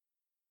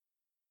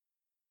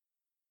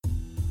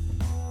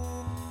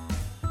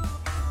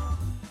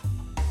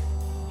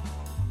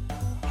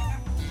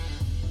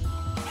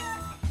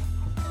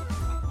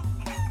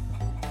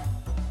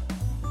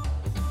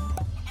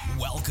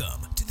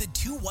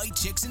White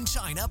Chicks in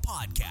China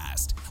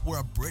podcast,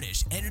 where a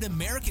British and an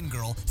American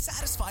girl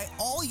satisfy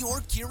all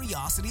your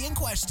curiosity and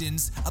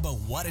questions about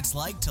what it's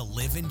like to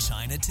live in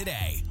China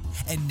today.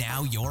 And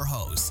now your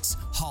hosts,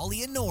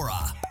 Holly and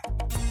Nora.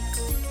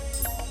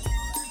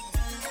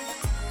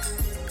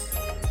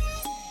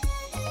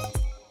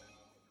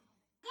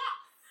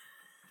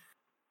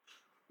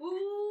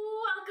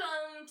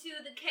 Welcome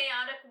to the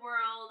chaotic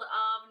world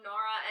of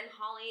Nora and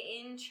Holly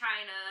in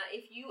China.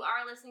 If you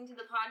are listening to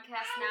the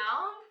podcast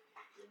now,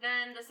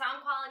 then the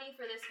sound quality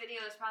for this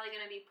video is probably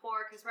going to be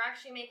poor because we're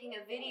actually making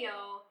a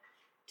video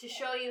to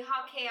show you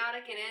how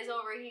chaotic it is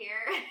over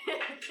here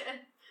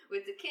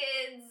with the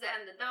kids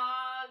and the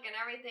dog and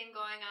everything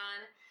going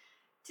on,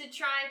 to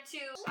try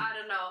to,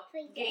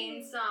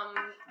 gain some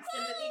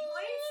sympathy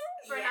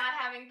points for not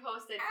having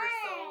posted for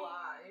so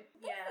long.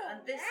 Yeah,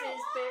 and this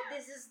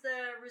is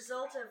the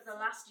result of the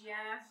last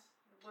year,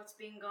 what's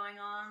been going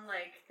on,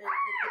 like the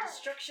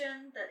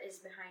destruction that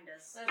is behind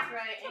us. That's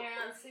right. Here,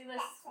 let's see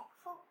this.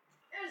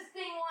 There's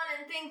thing one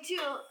and thing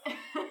two.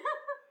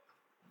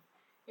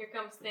 Here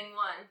comes thing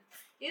one.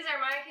 These are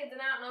my kids,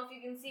 and I don't know if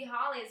you can see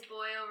Holly's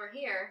boy over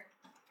here.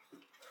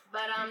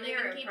 But they've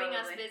been keeping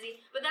us busy.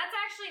 But that's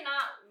actually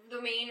not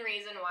the main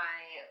reason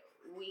why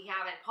we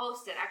haven't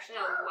posted. Actually,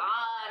 a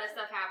lot of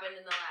stuff happened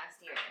in the last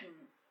year.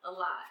 A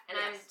lot. And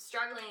I'm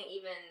struggling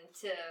even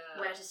to...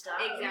 Where to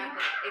start.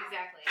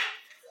 Exactly.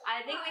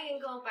 I think we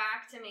can go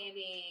back to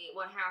maybe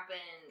what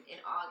happened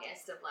in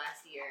August of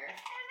last year.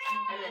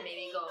 And then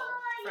maybe go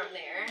from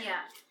there.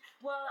 Yeah.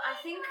 Well, I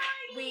think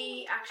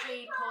we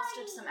actually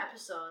posted some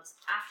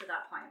episodes after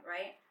that point,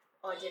 right?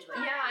 Or did we?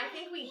 Yeah, I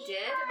think we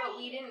did, but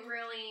we didn't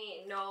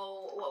really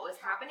know what was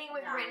happening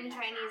with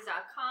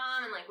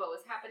WrittenChinese.com and like what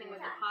was happening with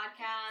the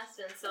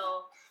podcast, and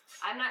so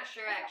I'm not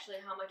sure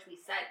actually how much we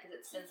said because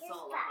it's been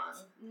so long.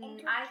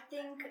 I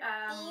think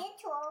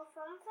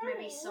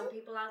maybe some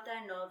people out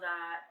there know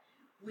that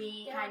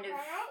we kind of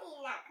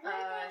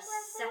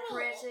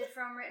separated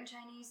from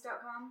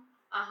WrittenChinese.com.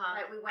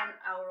 Like we went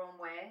our own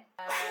way,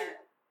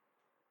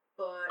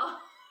 but.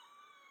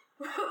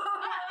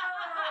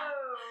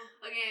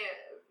 Okay,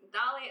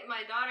 Dolly,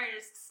 my daughter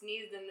just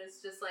sneezed and it's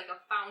just like a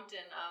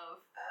fountain of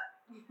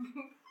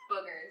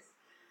boogers.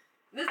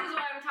 This is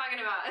what I'm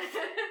talking about.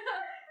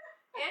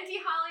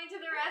 Auntie Holly to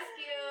the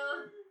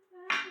rescue.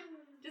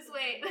 Just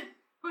wait.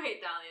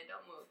 Wait, Dahlia,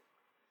 don't move.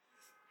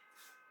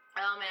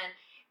 Oh man.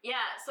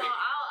 Yeah, so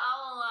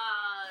I'll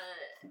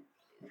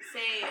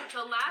say,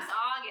 so last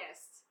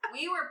August,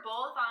 we were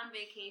both on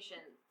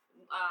vacation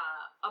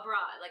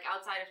abroad, like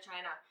outside of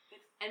China.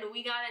 And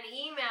we got an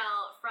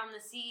email from the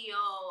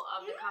CEO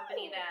of the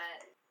company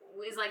that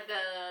is like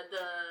the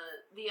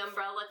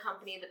umbrella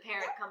company, the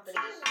parent company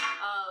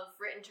of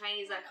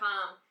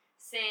WrittenChinese.com,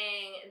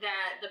 saying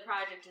that the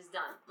project is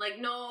done.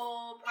 Like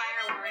no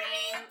prior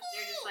warning.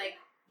 They're just like,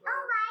 we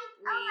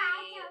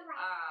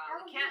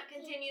can't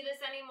continue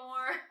this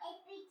anymore.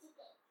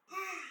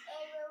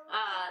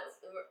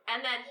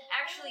 And then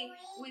actually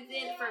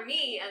for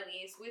me at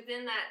least,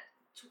 within that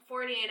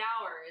 48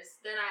 hours,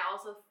 then I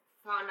also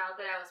found out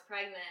that I was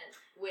pregnant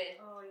with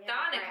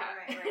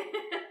Danica. Right.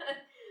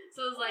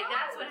 So it was like,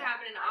 that's what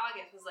happened in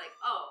August, was like,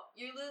 oh,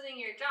 you're losing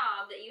your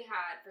job that you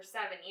had for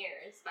 7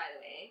 years, by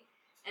the way.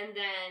 And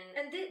then...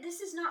 And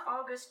this is not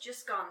August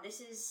just gone.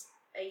 This is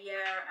a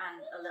year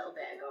and a little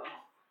bit ago.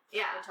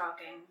 Yeah.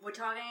 We're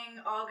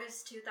talking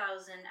August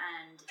 2018.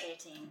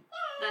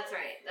 That's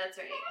right.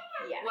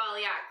 Yeah. Well,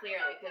 yeah,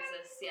 clearly, because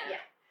this,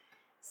 yeah.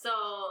 So,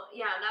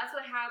 yeah, that's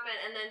what happened.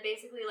 And then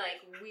basically,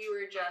 like, we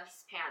were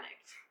just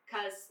panicked.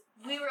 Because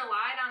we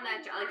relied on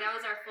that job. Like, that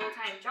was our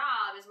full-time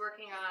job, is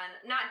working on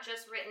not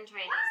just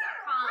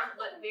WrittenChinese.com,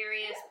 but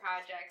various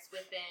projects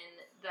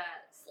within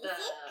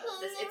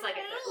it's like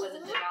it was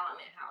a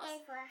development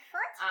house.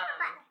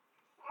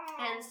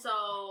 And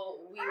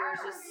so we were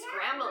just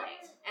scrambling.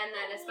 And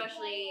then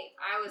especially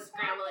I was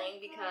scrambling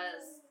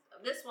because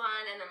of this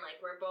one, and then like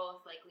we're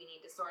both like, we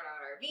need to sort out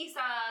our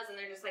visas, and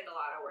there's just like a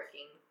lot of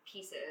working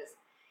pieces.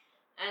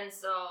 And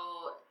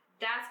so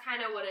that's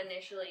kind of what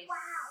initially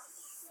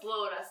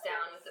slowed us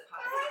down with the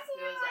podcast. It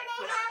was like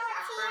put on the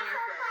back burner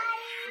for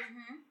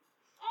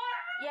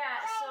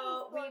Yeah,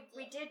 so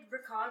we did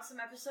record some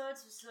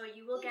episodes, so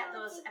you will get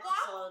those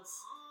episodes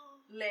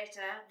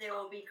later. They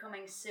will be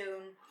coming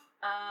soon.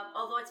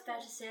 Although it's fair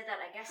to say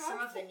that I guess some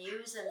of the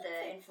news and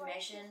the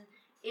information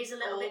is a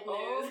little bit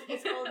old.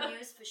 It's old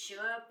news for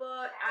sure,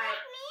 but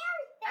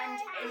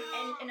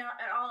in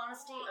all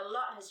honesty, a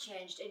lot has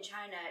changed in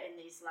China in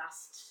this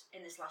last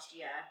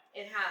year.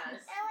 It has.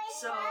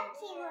 So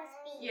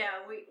yeah,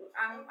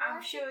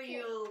 I'm sure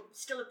you'll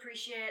still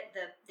appreciate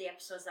the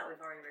episodes that we've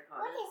already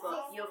recorded,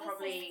 but there'll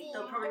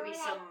probably be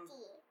some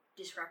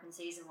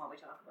discrepancies in what we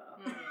talk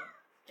about.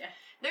 Yeah.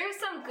 There's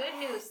some good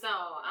news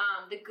though.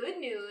 The good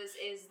news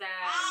is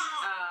that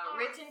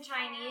Written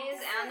Chinese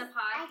and the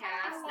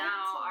podcast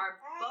now are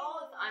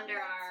both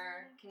under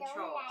our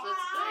control. So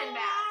it's good and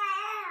bad.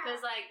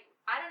 Because like,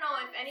 I don't know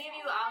if any of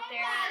you out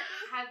there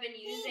have been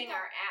using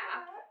our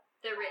app,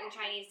 the Written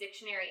Chinese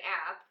Dictionary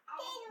app,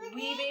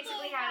 we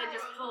basically had to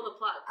just pull the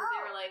plug because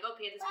they were like,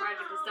 okay, this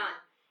project is done.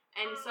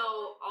 And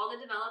so all the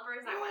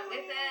developers that went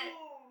with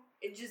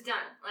it's just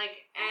done.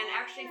 And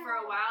actually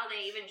for a while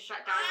they even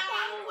shut down the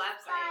whole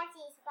website.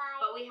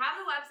 But we have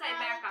the website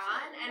back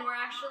on, and we're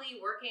actually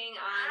working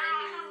on a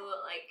new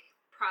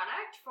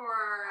product for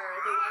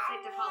the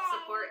website to help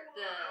support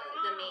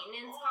the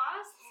maintenance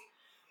costs.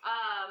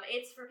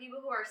 It's for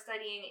people who are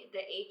studying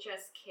the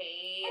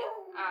HSK,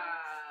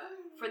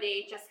 for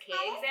the HSK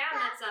exam.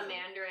 That's a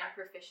Mandarin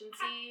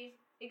proficiency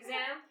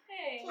exam.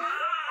 Hey.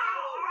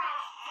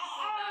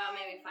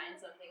 Maybe find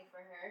something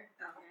for her.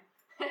 Okay.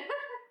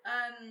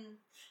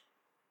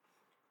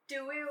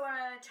 Do we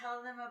want to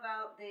tell them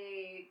about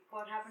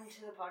what happened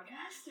to the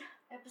podcast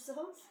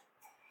episodes?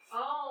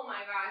 Oh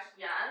my gosh,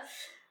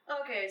 yes.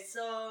 Okay,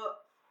 so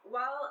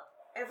while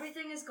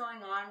everything is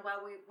going on,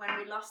 when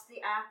we lost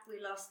the app, we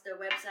lost the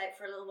website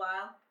for a little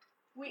while,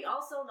 we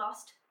also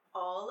lost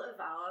all of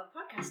our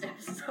podcast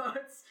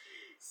episodes.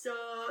 So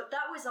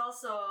that was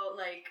also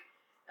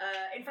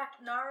in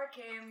fact, Nora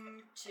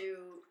came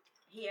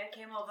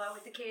over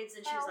with the kids,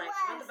 and she was like,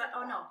 "Want the bad?"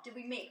 Oh no, did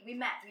we meet? We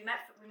met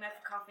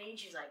for coffee, and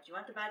she's like, "Do you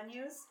want the bad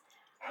news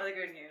or the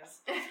good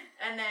news?"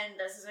 And then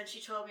this is when she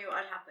told me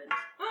what happened.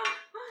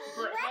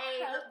 But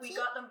hey, look, we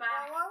got them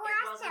back. It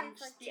wasn't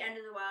the end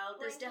of the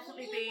world. There's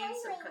definitely been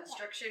some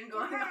construction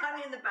going on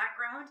in the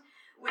background,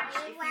 which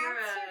if you're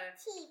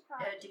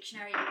a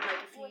dictionary,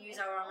 if you use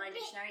our online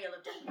dictionary, you'll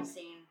have definitely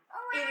seen.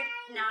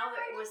 Now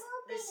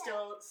there's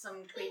still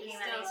some tweaking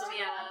that needs to be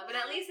done. But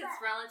at least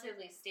it's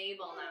relatively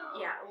stable now.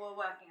 Yeah, we're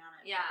working on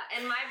it. Yeah,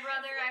 and my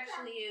brother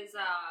actually is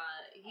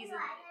he's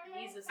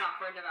a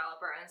software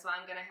developer, and so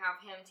I'm gonna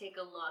have him take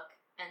a look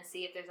and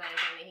see if there's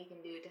anything that he can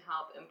do to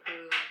help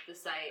improve the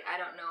site. I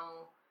don't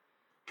know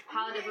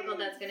how difficult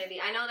that's gonna be.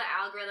 I know the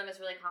algorithm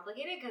is really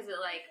complicated because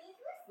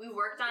we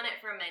worked on it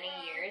for many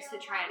years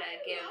to try to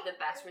give the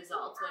best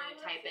results when you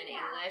type in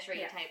English or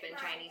you type in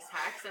Chinese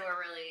text, and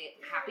we're really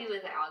happy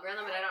with the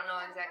algorithm, but I don't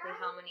know exactly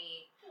how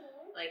many,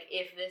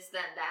 if this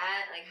then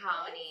that,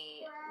 how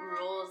many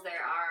rules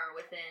there are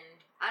within.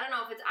 I don't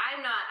know if I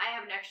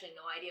have actually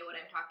no idea what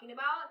I'm talking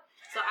about,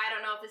 so I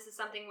don't know if this is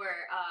something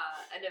where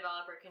a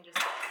developer can just...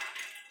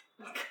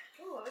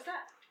 Ooh, what was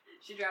that?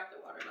 She dropped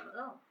the water bottle.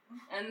 Oh.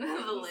 And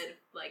the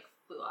lid,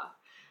 flew off.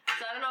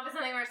 So I don't know if it's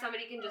something where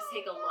somebody can just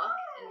take a look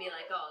and be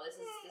like, oh, this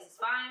is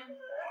fine.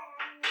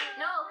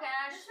 No,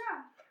 Cash. What's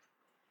wrong?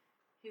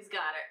 He's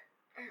got it.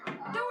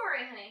 Don't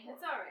worry, honey.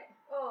 It's alright.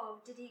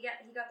 Oh, he got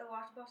the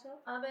water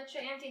bottle? I bet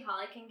you Auntie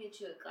Holly can get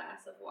you a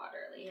glass of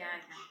water later. Yeah, I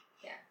can.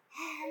 Yeah.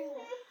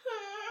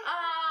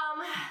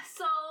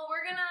 So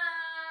we're gonna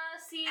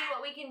see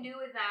what we can do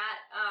with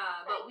that.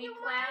 But we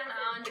plan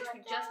on just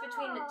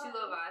between the two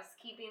of us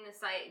keeping the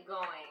site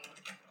going.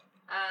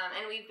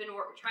 And we've been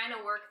trying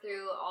to work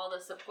through all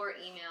the support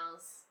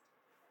emails.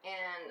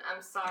 And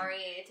I'm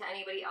sorry to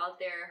anybody out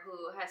there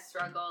who has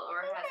struggled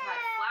or has had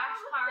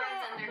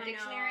flashcards in their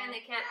dictionary and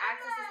they can't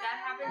access this.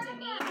 That happened to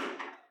me.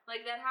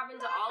 That happened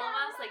to all of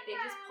us. They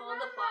just pulled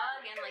the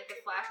plug, and the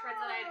flashcards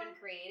that I had been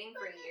creating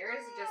for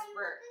years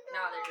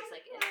now they're just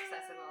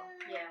inaccessible.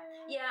 Yeah.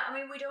 Yeah, I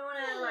mean, we don't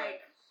want to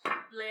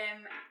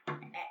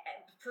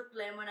put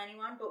blame on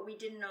anyone, but we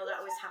didn't know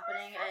that was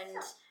happening, and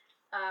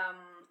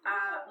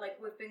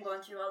we've been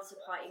going through all the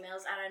support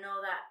emails, and I know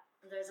that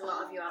there's a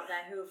lot of you out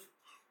there who've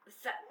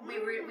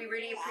we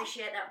really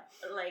appreciate that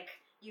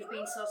you've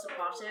been so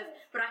supportive,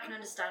 but I can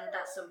understand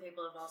that some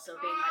people have also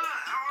been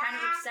kind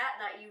of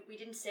upset that we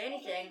didn't say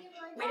anything.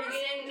 We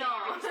didn't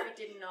know because we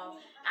didn't know.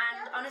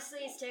 And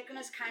honestly, it's taken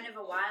us kind of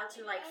a while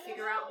to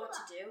figure out what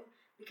to do,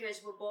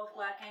 because we're both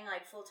working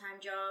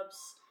full-time jobs,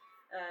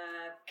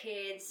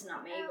 kids,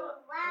 not me,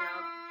 but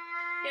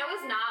Yeah, it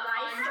was not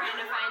fun trying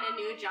to find a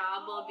new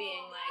job while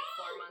being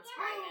 4 months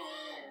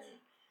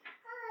pregnant.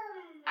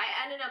 I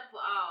ended up,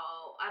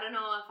 I don't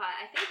know if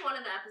I think one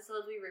of the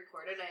episodes we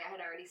recorded, I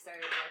had already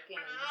started working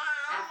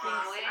at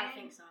Huawei. I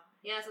think so.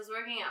 Yes, I was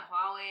working at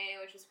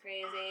Huawei, which was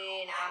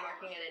crazy. Now I'm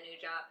working at a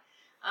new job.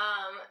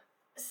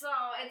 So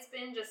it's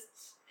been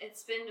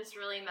just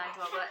really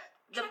mental. But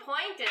the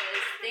point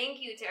is, thank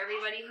you to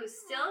everybody who's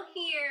still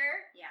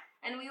here. Yeah.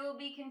 And we will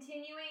be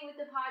continuing with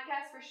the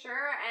podcast for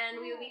sure,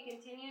 and we will be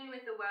continuing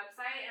with the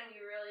website, and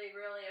we really,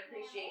 really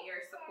appreciate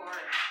your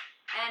support.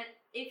 And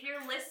if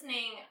you're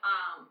listening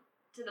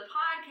to the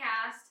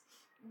podcast,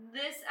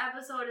 this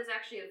episode is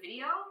actually a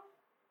video,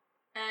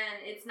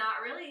 and it's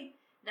not really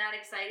that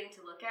exciting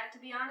to look at, to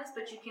be honest,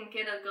 but you can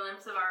get a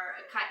glimpse of our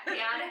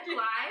chaotic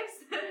lives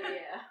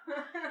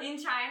in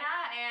China,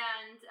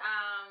 and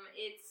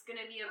it's going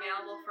to be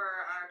available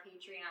for our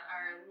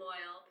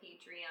loyal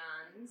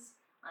Patreons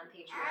on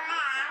Patreon.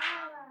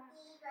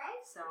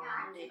 So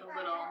a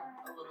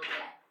little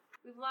bit.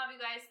 We love you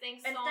guys.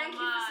 Thanks so much. And thank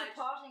you for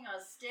supporting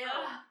us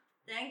still.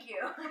 Thank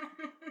you. All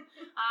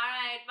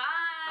right,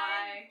 bye.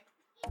 Bye.